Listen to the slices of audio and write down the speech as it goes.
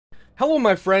Hello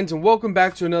my friends and welcome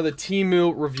back to another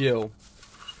Temu review.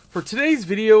 For today's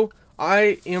video,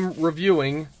 I am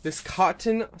reviewing this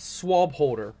cotton swab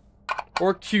holder,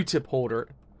 or Q-tip holder,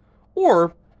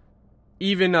 or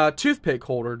even a toothpick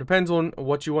holder, depends on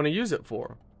what you want to use it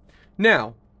for.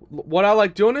 Now, what I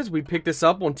like doing is we pick this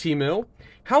up on Temu.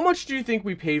 How much do you think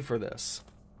we paid for this?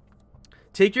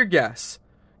 Take your guess.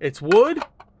 It's wood,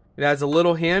 it has a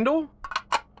little handle,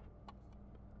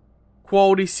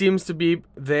 quality seems to be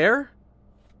there.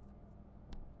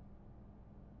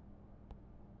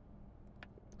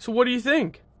 So what do you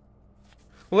think?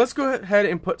 Well, let's go ahead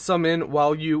and put some in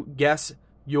while you guess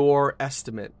your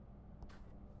estimate.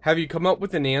 Have you come up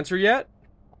with an answer yet?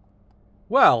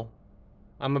 Well,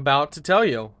 I'm about to tell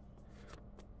you.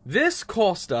 This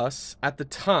cost us, at the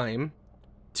time,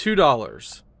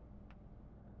 $2.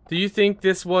 Do you think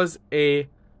this was a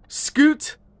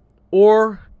scoot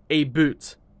or a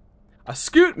boot? A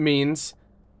scoot means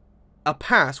a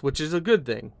pass, which is a good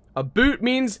thing. A boot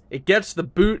means it gets the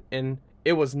boot and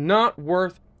it was not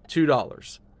worth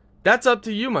 $2. That's up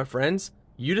to you, my friends.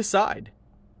 You decide.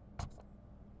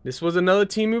 This was another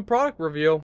Temu product review.